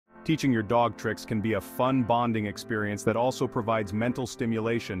Teaching your dog tricks can be a fun bonding experience that also provides mental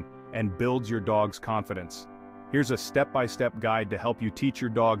stimulation and builds your dog's confidence. Here's a step-by-step guide to help you teach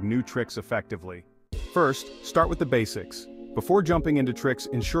your dog new tricks effectively. First, start with the basics. Before jumping into tricks,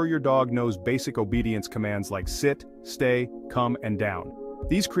 ensure your dog knows basic obedience commands like sit, stay, come, and down.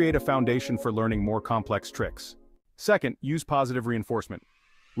 These create a foundation for learning more complex tricks. Second, use positive reinforcement.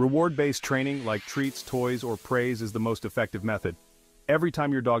 Reward-based training like treats, toys, or praise is the most effective method. Every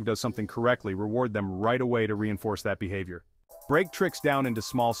time your dog does something correctly, reward them right away to reinforce that behavior. Break tricks down into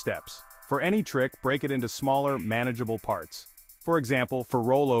small steps. For any trick, break it into smaller, manageable parts. For example, for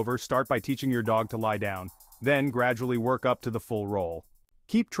rollover, start by teaching your dog to lie down, then gradually work up to the full roll.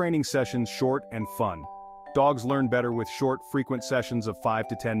 Keep training sessions short and fun. Dogs learn better with short, frequent sessions of 5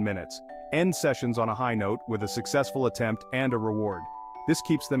 to 10 minutes. End sessions on a high note with a successful attempt and a reward. This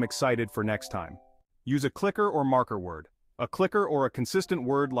keeps them excited for next time. Use a clicker or marker word. A clicker or a consistent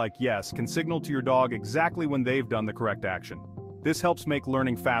word like yes can signal to your dog exactly when they've done the correct action. This helps make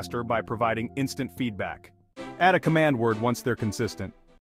learning faster by providing instant feedback. Add a command word once they're consistent.